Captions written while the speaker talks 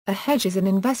A hedge is an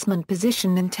investment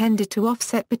position intended to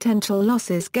offset potential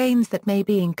gains that may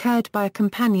be incurred by a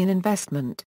companion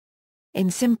investment. In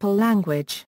simple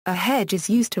language, a hedge is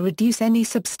used to reduce any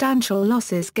substantial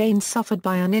gains suffered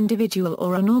by an individual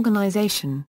or an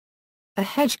organization. A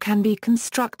hedge can be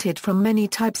constructed from many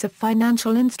types of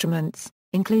financial instruments,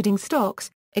 including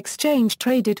stocks,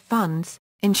 exchange-traded funds,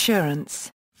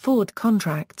 insurance, forward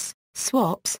contracts,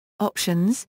 swaps,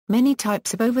 options, many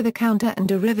types of over-the-counter and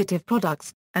derivative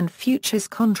products, and futures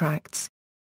contracts.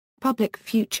 Public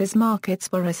futures markets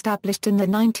were established in the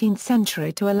 19th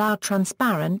century to allow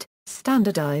transparent,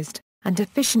 standardized, and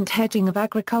efficient hedging of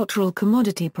agricultural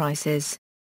commodity prices.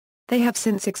 They have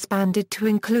since expanded to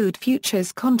include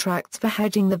futures contracts for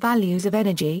hedging the values of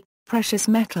energy, precious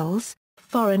metals,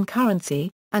 foreign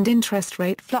currency, and interest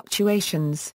rate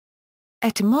fluctuations.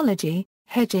 Etymology: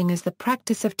 hedging is the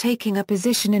practice of taking a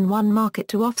position in one market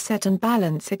to offset and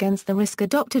balance against the risk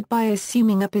adopted by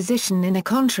assuming a position in a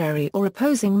contrary or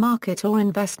opposing market or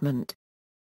investment.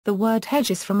 The word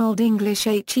hedge is from Old English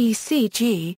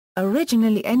hecg,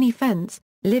 originally any fence,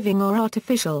 living or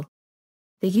artificial.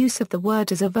 The use of the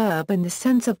word as a verb in the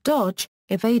sense of dodge,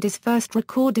 evade is first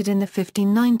recorded in the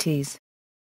 1590s.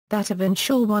 That of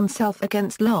insure oneself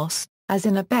against loss, as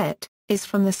in a bet, is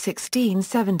from the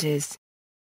 1670s.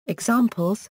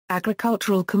 Examples: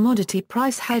 agricultural commodity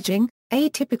price hedging. A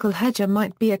typical hedger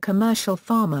might be a commercial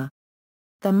farmer.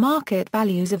 The market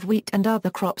values of wheat and other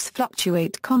crops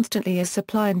fluctuate constantly as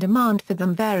supply and demand for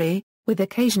them vary, with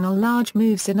occasional large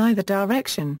moves in either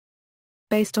direction.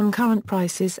 Based on current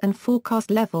prices and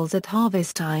forecast levels at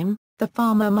harvest time, the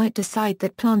farmer might decide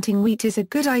that planting wheat is a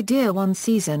good idea one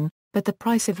season, but the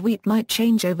price of wheat might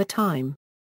change over time.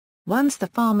 Once the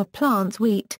farmer plants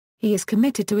wheat, he is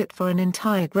committed to it for an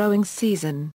entire growing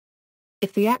season.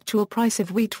 If the actual price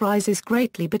of wheat rises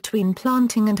greatly between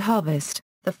planting and harvest,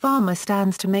 the farmer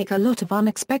stands to make a lot of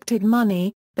unexpected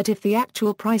money, but if the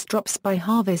actual price drops by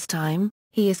harvest time,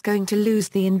 he is going to lose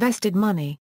the invested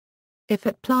money. If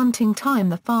at planting time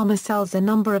the farmer sells a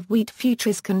number of wheat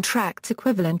futures contracts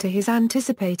equivalent to his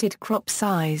anticipated crop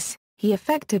size, he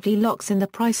effectively locks in the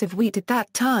price of wheat at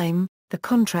that time. The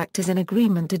contract is an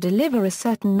agreement to deliver a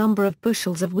certain number of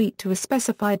bushels of wheat to a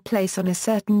specified place on a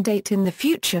certain date in the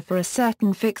future for a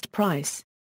certain fixed price.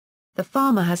 The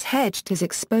farmer has hedged his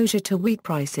exposure to wheat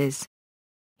prices.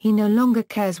 He no longer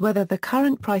cares whether the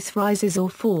current price rises or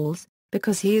falls,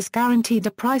 because he is guaranteed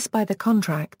a price by the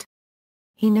contract.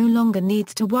 He no longer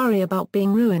needs to worry about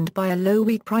being ruined by a low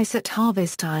wheat price at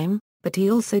harvest time, but he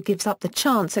also gives up the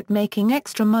chance at making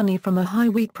extra money from a high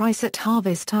wheat price at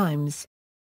harvest times.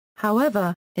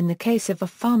 However, in the case of a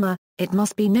farmer, it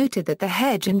must be noted that the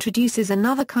hedge introduces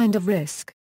another kind of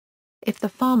risk. If the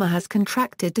farmer has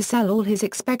contracted to sell all his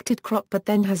expected crop but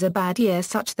then has a bad year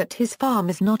such that his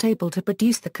farm is not able to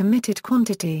produce the committed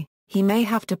quantity, he may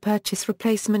have to purchase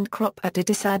replacement crop at a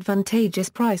disadvantageous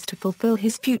price to fulfill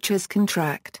his futures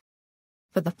contract.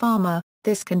 For the farmer,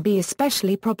 this can be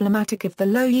especially problematic if the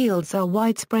low yields are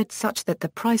widespread such that the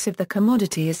price of the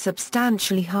commodity is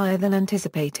substantially higher than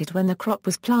anticipated when the crop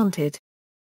was planted.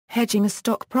 Hedging a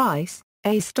stock price.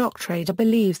 A stock trader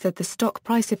believes that the stock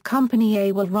price of Company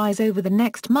A will rise over the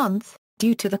next month,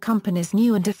 due to the company's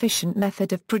new and efficient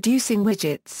method of producing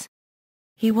widgets.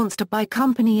 He wants to buy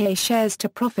Company A shares to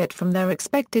profit from their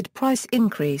expected price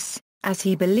increase, as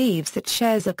he believes that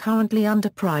shares are currently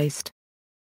underpriced.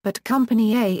 But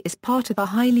Company A is part of a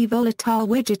highly volatile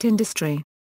widget industry.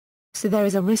 So there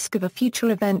is a risk of a future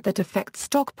event that affects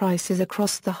stock prices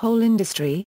across the whole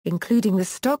industry, including the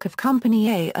stock of Company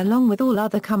A along with all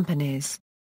other companies.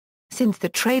 Since the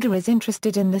trader is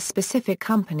interested in the specific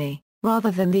company,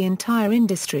 rather than the entire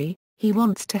industry, he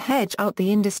wants to hedge out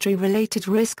the industry-related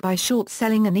risk by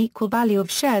short-selling an equal value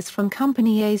of shares from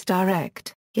Company A's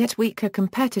direct, yet weaker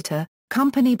competitor,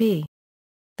 Company B.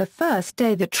 The first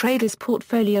day the trader's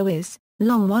portfolio is,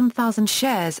 long 1,000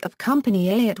 shares of Company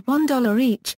A at $1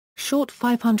 each, short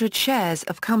 500 shares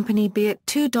of Company B at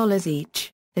 $2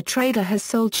 each, the trader has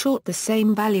sold short the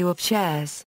same value of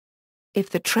shares. If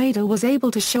the trader was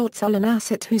able to short sell an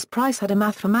asset whose price had a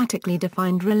mathematically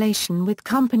defined relation with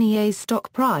Company A's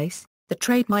stock price, the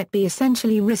trade might be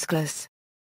essentially riskless.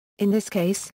 In this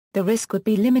case, the risk would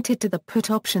be limited to the put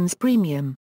options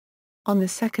premium. On the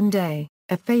second day,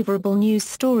 a favorable news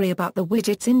story about the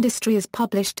widgets industry is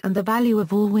published and the value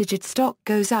of all widget stock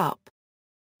goes up.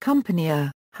 Company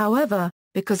A, however,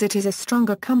 because it is a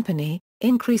stronger company,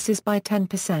 increases by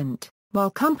 10%, while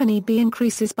Company B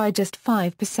increases by just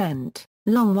 5%,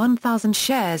 long 1,000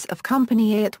 shares of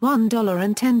Company A at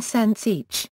 $1.10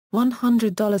 each,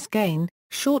 $100 gain,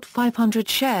 short 500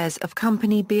 shares of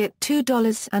Company B at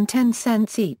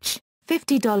 $2.10 each,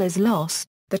 $50 loss,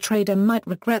 the trader might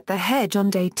regret the hedge on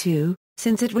day 2,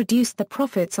 since it reduced the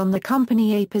profits on the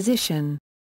company A position.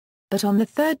 But on the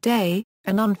third day,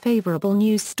 an unfavorable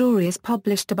news story is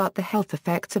published about the health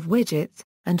effects of widgets,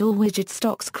 and all widget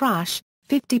stocks crash.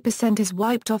 50% is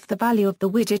wiped off the value of the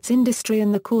widgets industry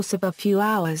in the course of a few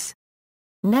hours.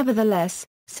 Nevertheless,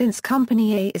 since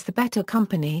Company A is the better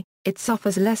company, it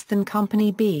suffers less than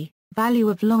Company B. Value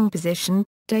of long position,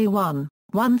 day 1,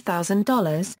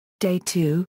 $1,000, day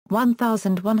 2,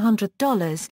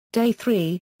 $1,100, day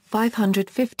 3,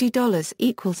 $550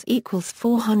 equals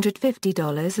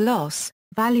 $450 loss.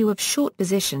 Value of short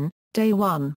position, day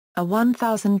 1,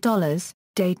 $1,000,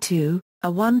 day 2,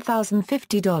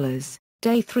 $1,050,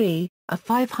 day 3,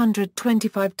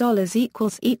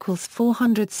 $525 equals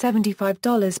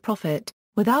 $475 profit.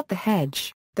 Without the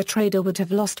hedge, the trader would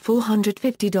have lost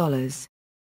 $450.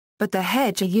 But the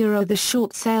hedge the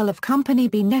short sale of Company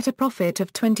B net a profit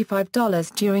of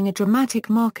 $25 during a dramatic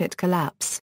market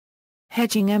collapse.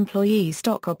 Hedging employee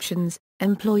stock options.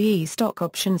 Employee stock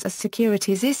options are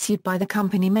securities issued by the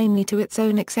company mainly to its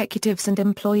own executives and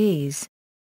employees.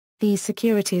 These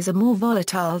securities are more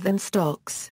volatile than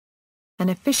stocks. An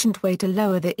efficient way to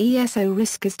lower the ESO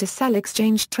risk is to sell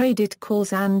exchange-traded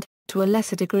calls and, to a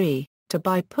lesser degree, to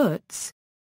buy puts.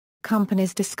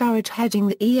 Companies discourage hedging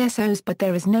the ESOs, but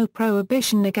there is no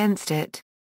prohibition against it.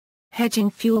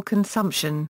 Hedging fuel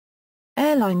consumption.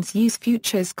 Airlines use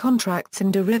futures contracts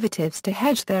and derivatives to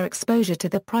hedge their exposure to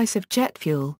the price of jet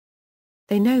fuel.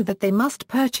 They know that they must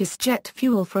purchase jet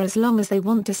fuel for as long as they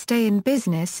want to stay in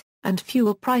business, and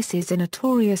fuel prices are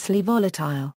notoriously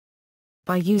volatile.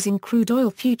 By using crude oil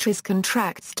futures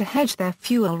contracts to hedge their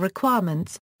fuel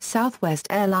requirements, Southwest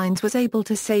Airlines was able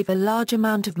to save a large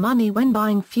amount of money when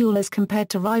buying fuel as compared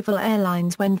to rival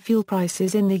airlines when fuel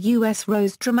prices in the U.S.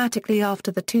 rose dramatically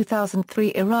after the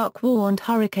 2003 Iraq War and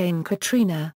Hurricane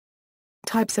Katrina.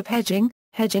 Types of hedging.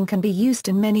 Hedging can be used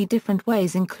in many different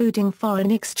ways, including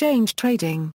foreign exchange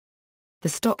trading. The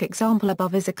stock example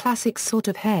above is a classic sort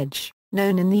of hedge,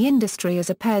 known in the industry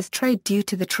as a pairs trade due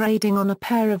to the trading on a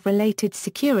pair of related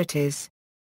securities.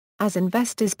 As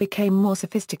investors became more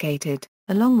sophisticated,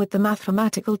 along with the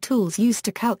mathematical tools used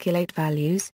to calculate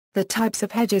values, the types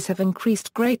of hedges have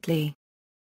increased greatly.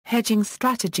 Hedging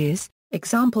strategies.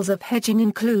 Examples of hedging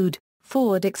include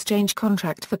forward exchange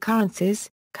contract for currencies,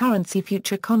 currency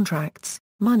future contracts,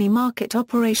 money market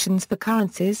operations for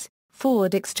currencies,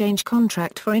 forward exchange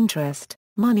contract for interest,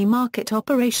 money market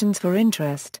operations for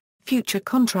interest, future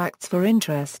contracts for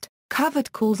interest,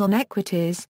 covered calls on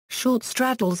equities, short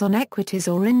straddles on equities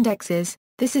or indexes.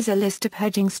 This is a list of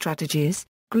hedging strategies,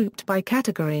 grouped by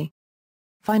category.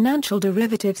 Financial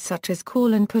derivatives such as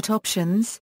call and put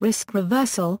options, risk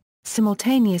reversal,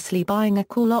 simultaneously buying a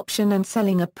call option and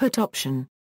selling a put option.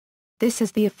 This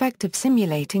has the effect of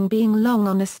simulating being long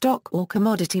on a stock or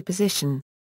commodity position.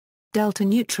 Delta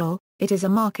neutral. It is a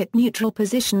market-neutral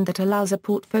position that allows a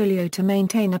portfolio to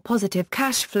maintain a positive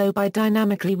cash flow by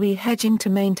dynamically re-hedging to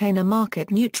maintain a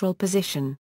market-neutral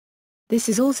position. This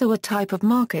is also a type of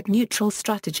market-neutral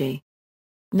strategy.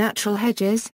 Natural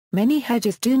hedges. Many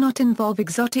hedges do not involve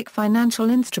exotic financial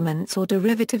instruments or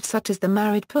derivatives such as the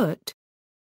married put.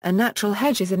 A natural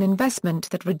hedge is an investment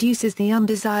that reduces the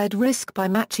undesired risk by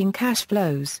matching cash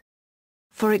flows.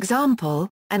 For example,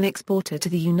 an exporter to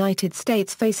the United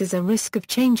States faces a risk of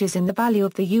changes in the value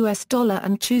of the US dollar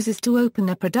and chooses to open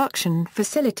a production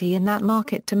facility in that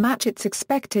market to match its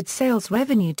expected sales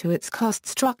revenue to its cost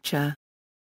structure.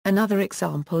 Another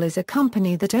example is a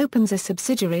company that opens a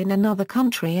subsidiary in another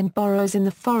country and borrows in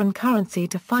the foreign currency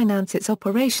to finance its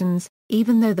operations,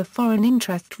 even though the foreign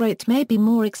interest rate may be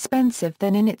more expensive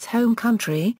than in its home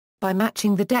country. By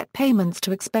matching the debt payments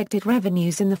to expected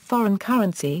revenues in the foreign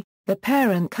currency, the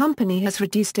parent company has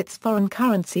reduced its foreign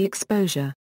currency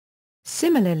exposure.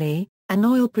 Similarly, an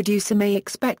oil producer may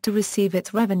expect to receive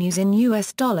its revenues in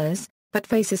US dollars, but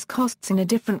faces costs in a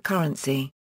different currency.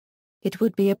 It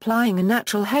would be applying a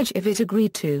natural hedge if it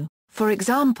agreed to, for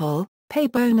example, pay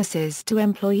bonuses to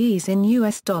employees in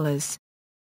US dollars.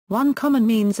 One common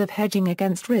means of hedging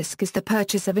against risk is the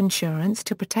purchase of insurance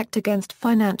to protect against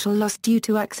financial loss due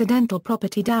to accidental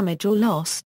property damage or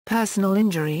loss, personal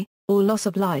injury, or loss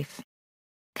of life.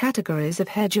 Categories of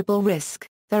hedgeable risk.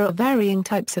 There are varying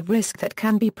types of risk that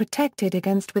can be protected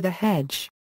against with a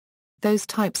hedge. Those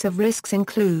types of risks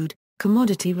include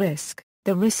commodity risk,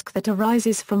 the risk that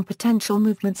arises from potential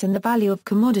movements in the value of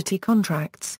commodity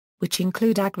contracts, which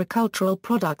include agricultural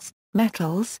products,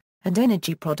 metals, and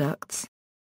energy products.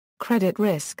 Credit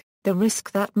risk, the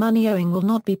risk that money owing will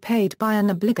not be paid by an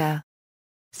obligor.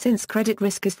 Since credit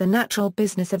risk is the natural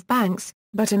business of banks,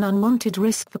 but an unwanted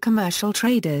risk for commercial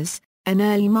traders, an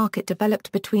early market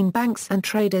developed between banks and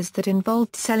traders that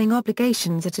involved selling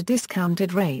obligations at a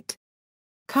discounted rate.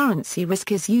 Currency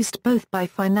risk is used both by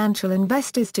financial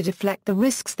investors to deflect the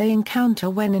risks they encounter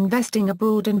when investing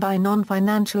abroad and by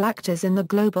non-financial actors in the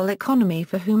global economy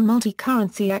for whom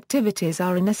multi-currency activities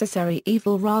are a necessary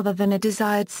evil rather than a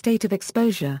desired state of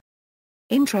exposure.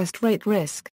 Interest rate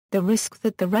risk, the risk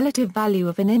that the relative value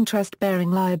of an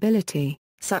interest-bearing liability,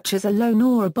 such as a loan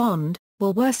or a bond,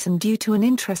 will worsen due to an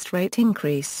interest rate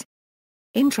increase.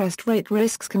 Interest rate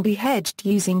risks can be hedged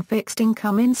using fixed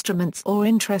income instruments or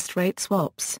interest rate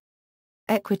swaps.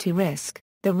 Equity risk,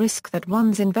 the risk that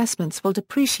one's investments will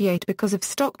depreciate because of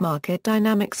stock market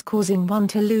dynamics causing one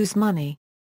to lose money.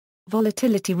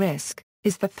 Volatility risk,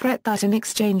 is the threat that an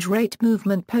exchange rate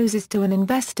movement poses to an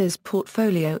investor's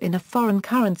portfolio in a foreign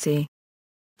currency.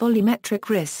 Volumetric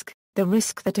risk, the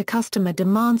risk that a customer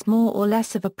demands more or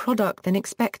less of a product than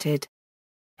expected.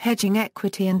 Hedging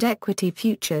equity and equity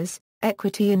futures.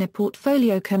 Equity in a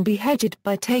portfolio can be hedged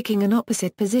by taking an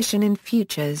opposite position in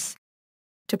futures.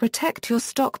 To protect your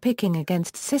stock picking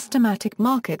against systematic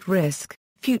market risk,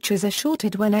 futures are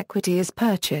shorted when equity is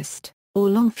purchased, or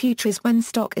long futures when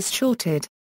stock is shorted.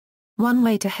 One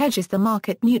way to hedge is the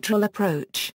market-neutral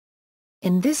approach.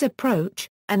 In this approach,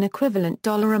 an equivalent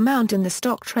dollar amount in the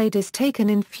stock trade is taken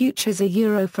in futures, a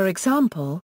euro for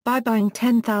example, by buying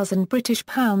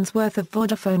 £10,000 worth of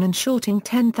Vodafone and shorting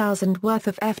 10,000 worth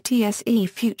of FTSE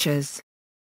futures.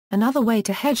 Another way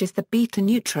to hedge is the beta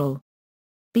neutral.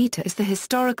 Beta is the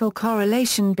historical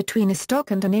correlation between a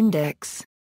stock and an index.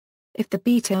 If the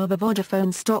beta of a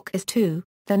Vodafone stock is 2,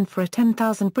 then for a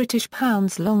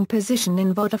 £10,000 long position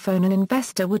in Vodafone an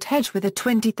investor would hedge with a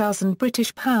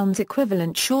 £20,000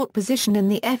 equivalent short position in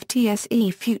the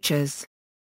FTSE futures.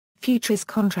 Futures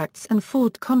contracts and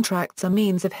forward contracts are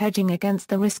means of hedging against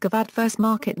the risk of adverse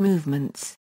market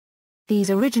movements. These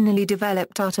originally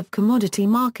developed out of commodity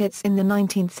markets in the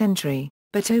 19th century,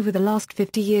 but over the last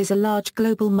 50 years a large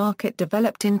global market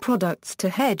developed in products to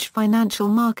hedge financial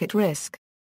market risk.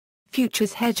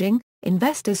 Futures hedging,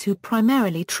 investors who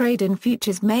primarily trade in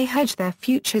futures may hedge their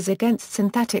futures against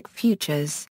synthetic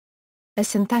futures. A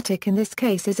synthetic in this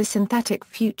case is a synthetic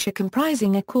future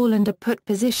comprising a call and a put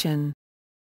position.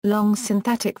 Long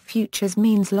synthetic futures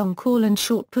means long call and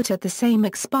short put at the same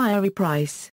expiry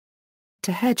price.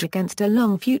 To hedge against a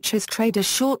long futures trade, a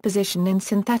short position in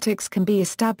synthetics can be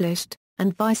established,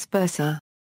 and vice versa.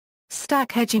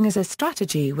 Stack hedging is a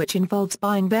strategy which involves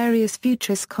buying various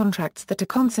futures contracts that are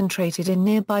concentrated in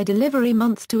nearby delivery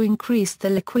months to increase the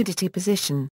liquidity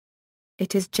position.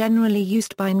 It is generally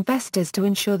used by investors to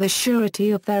ensure the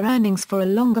surety of their earnings for a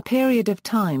longer period of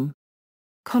time.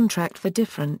 Contract for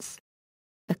difference.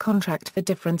 A contract for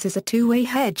difference is a two-way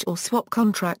hedge or swap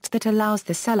contract that allows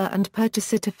the seller and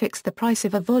purchaser to fix the price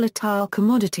of a volatile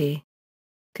commodity.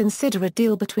 Consider a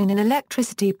deal between an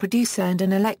electricity producer and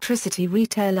an electricity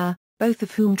retailer, both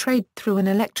of whom trade through an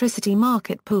electricity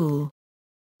market pool.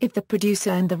 If the producer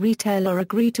and the retailer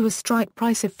agree to a strike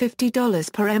price of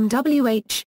 $50 per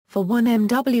MWh, for 1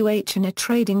 MWh in a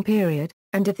trading period,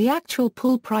 and if the actual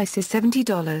pool price is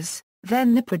 $70,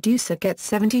 then the producer gets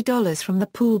 $70 from the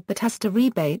pool but has to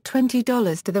rebate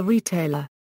 $20 to the retailer.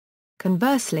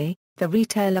 Conversely, the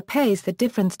retailer pays the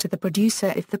difference to the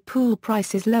producer if the pool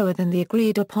price is lower than the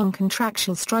agreed-upon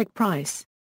contractual strike price.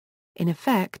 In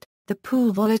effect, the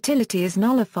pool volatility is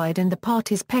nullified and the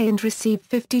parties pay and receive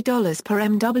 $50 per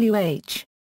MWh.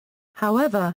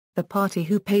 However, the party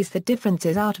who pays the difference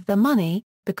is out of the money,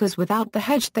 because without the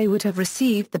hedge they would have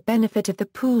received the benefit of the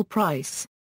pool price.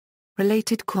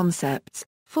 Related concepts: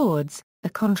 forwards, a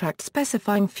contract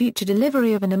specifying future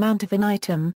delivery of an amount of an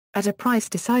item, at a price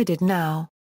decided now.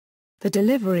 The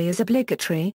delivery is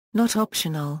obligatory, not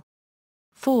optional.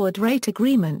 Forward rate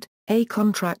agreement, a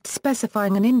contract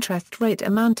specifying an interest rate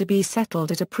amount to be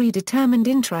settled at a predetermined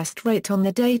interest rate on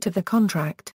the date of the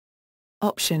contract.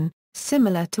 Option,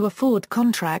 similar to a forward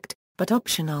contract, but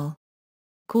optional.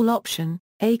 Call option,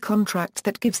 a contract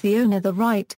that gives the owner the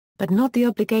right, but not the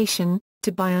obligation,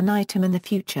 to buy an item in the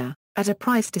future, at a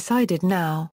price decided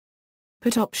now.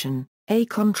 Put option, a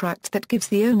contract that gives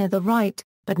the owner the right,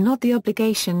 but not the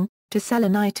obligation, to sell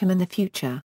an item in the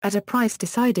future, at a price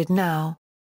decided now.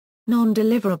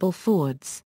 Non-deliverable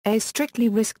forwards, a strictly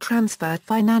risk-transferred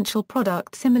financial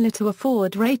product similar to a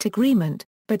forward rate agreement,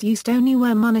 but used only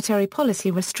where monetary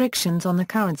policy restrictions on the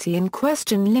currency in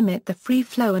question limit the free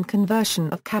flow and conversion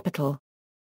of capital.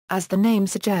 As the name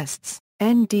suggests,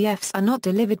 NDFs are not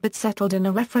delivered but settled in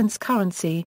a reference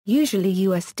currency, usually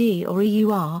USD or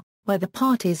EUR, where the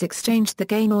parties exchange the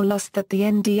gain or loss that the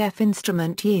NDF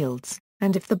instrument yields,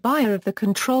 and if the buyer of the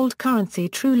controlled currency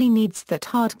truly needs that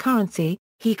hard currency,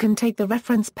 he can take the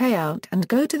reference payout and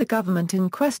go to the government in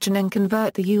question and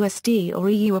convert the USD or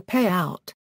EU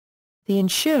payout. The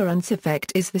insurance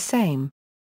effect is the same.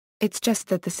 It's just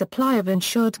that the supply of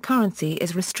insured currency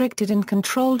is restricted and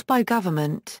controlled by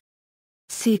government.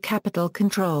 See capital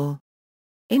control.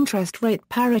 Interest rate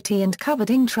parity and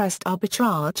covered interest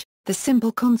arbitrage, the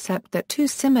simple concept that two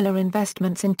similar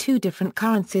investments in two different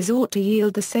currencies ought to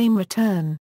yield the same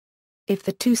return. If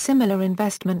the two similar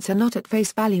investments are not at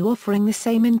face value offering the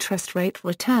same interest rate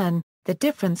return, the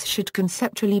difference should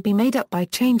conceptually be made up by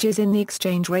changes in the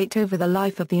exchange rate over the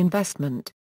life of the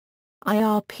investment.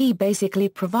 IRP basically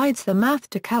provides the math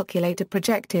to calculate a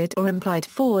projected or implied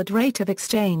forward rate of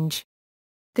exchange.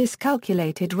 This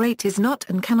calculated rate is not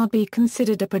and cannot be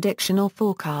considered a prediction or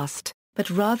forecast, but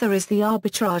rather is the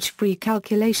arbitrage-free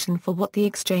calculation for what the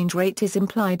exchange rate is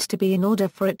implied to be in order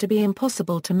for it to be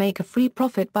impossible to make a free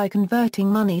profit by converting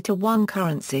money to one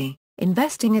currency,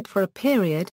 investing it for a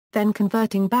period, then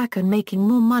converting back and making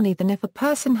more money than if a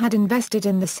person had invested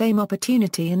in the same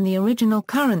opportunity in the original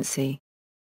currency.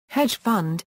 Hedge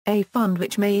fund, a fund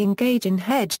which may engage in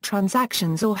hedged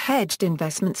transactions or hedged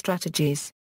investment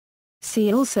strategies.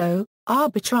 See also,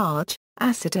 arbitrage,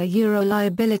 asset or euro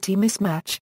liability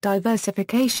mismatch,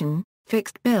 diversification,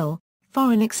 fixed bill,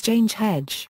 foreign exchange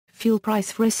hedge, fuel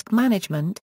price risk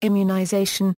management,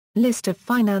 immunization, list of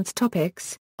finance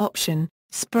topics, option,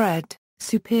 spread,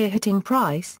 superhitting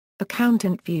price,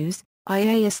 accountant views,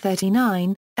 IAS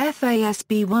 39,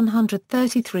 FASB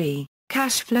 133,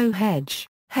 cash flow hedge.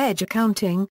 Hedge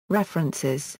accounting,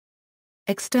 references.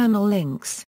 External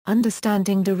links,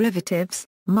 Understanding Derivatives,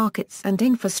 Markets and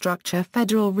Infrastructure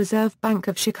Federal Reserve Bank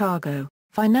of Chicago,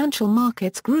 Financial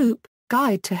Markets Group,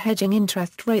 Guide to Hedging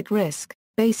Interest Rate Risk,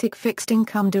 Basic Fixed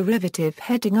Income Derivative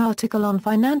Hedging article on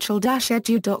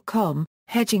financial-edu.com,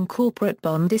 Hedging Corporate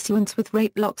Bond Issuance with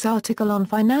Rate Locks article on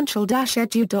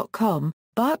financial-edu.com,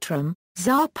 Bartram,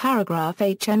 ZAR Paragraph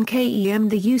HNKEM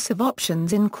The Use of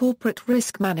Options in Corporate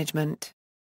Risk Management.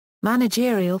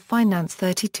 Managerial Finance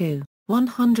 32,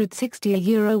 160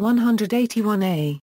 €181A.